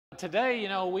today, you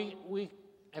know, we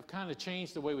have kind of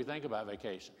changed the way we think about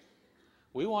vacation.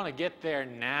 We want to get there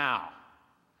now.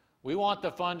 We want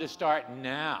the fun to start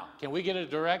now. Can we get a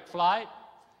direct flight?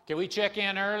 Can we check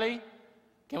in early?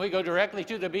 Can we go directly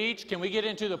to the beach? Can we get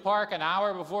into the park an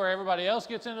hour before everybody else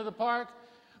gets into the park?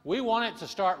 We want it to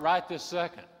start right this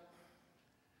second.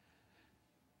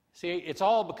 See, it's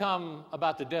all become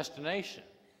about the destination.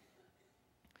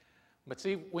 But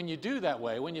see, when you do that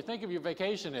way, when you think of your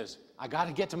vacation as, I got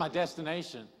to get to my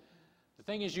destination, the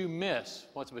thing is you miss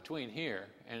what's between here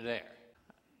and there.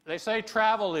 They say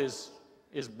travel is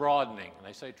broadening.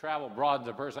 They say travel broadens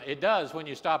a person. It does when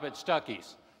you stop at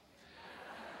Stuckey's.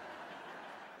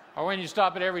 Or when you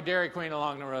stop at every Dairy Queen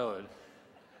along the road.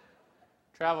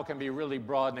 Travel can be really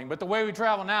broadening. But the way we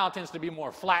travel now tends to be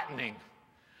more flattening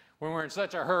when we're in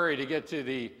such a hurry to get to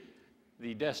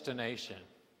the destination.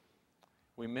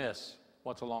 We miss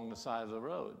what's along the side of the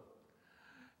road.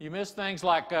 You miss things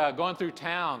like going through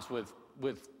towns with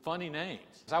funny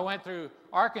names. I went through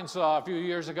Arkansas a few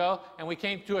years ago, and we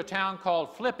came to a town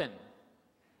called Flippin'.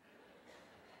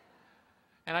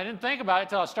 And I didn't think about it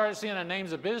until I started seeing the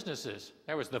names of businesses.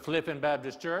 There was the Flippin'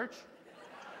 Baptist Church,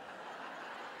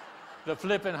 the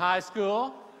Flippin' High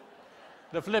School,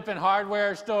 the Flippin'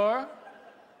 Hardware Store,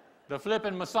 the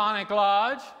Flippin' Masonic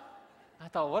Lodge. I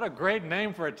thought, what a great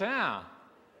name for a town.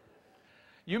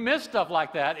 You miss stuff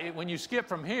like that when you skip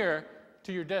from here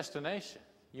to your destination.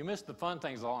 You miss the fun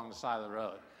things along the side of the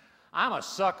road. I'm a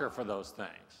sucker for those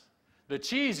things. The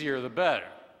cheesier, the better.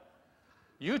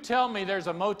 You tell me there's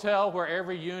a motel where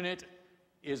every unit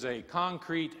is a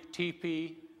concrete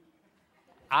teepee,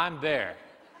 I'm there.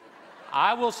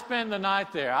 I will spend the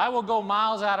night there. I will go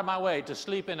miles out of my way to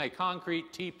sleep in a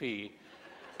concrete teepee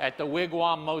at the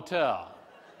Wigwam Motel.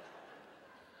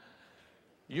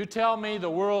 You tell me the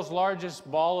world's largest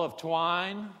ball of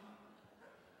twine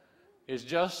is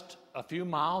just a few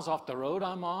miles off the road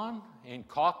I'm on in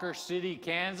Cawker City,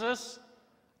 Kansas,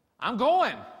 I'm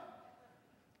going.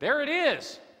 There it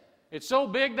is. It's so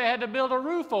big they had to build a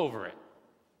roof over it.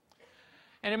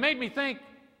 And it made me think,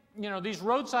 you know, these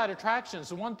roadside attractions,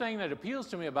 the one thing that appeals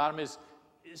to me about them is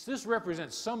this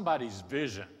represents somebody's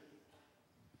vision.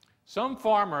 Some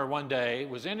farmer one day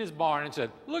was in his barn and said,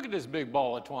 look at this big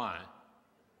ball of twine.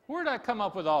 Where did I come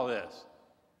up with all this?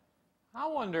 I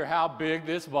wonder how big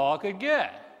this ball could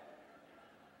get.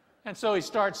 And so he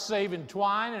starts saving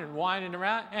twine and winding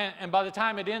around, and by the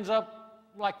time it ends up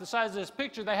like the size of this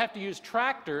picture, they have to use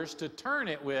tractors to turn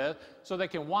it with so they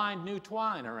can wind new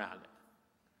twine around it.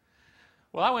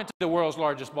 Well, I went to the world's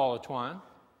largest ball of twine.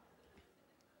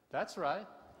 That's right.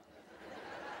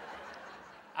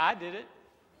 I did it.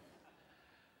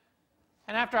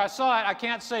 And after I saw it, I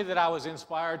can't say that I was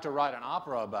inspired to write an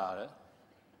opera about it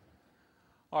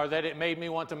or that it made me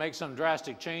want to make some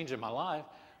drastic change in my life,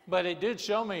 but it did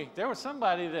show me there was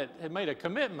somebody that had made a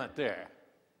commitment there.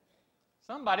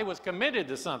 Somebody was committed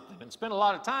to something and spent a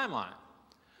lot of time on it.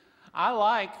 I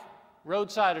like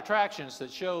roadside attractions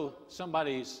that show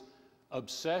somebody's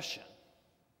obsession,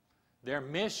 their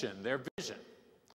mission, their vision.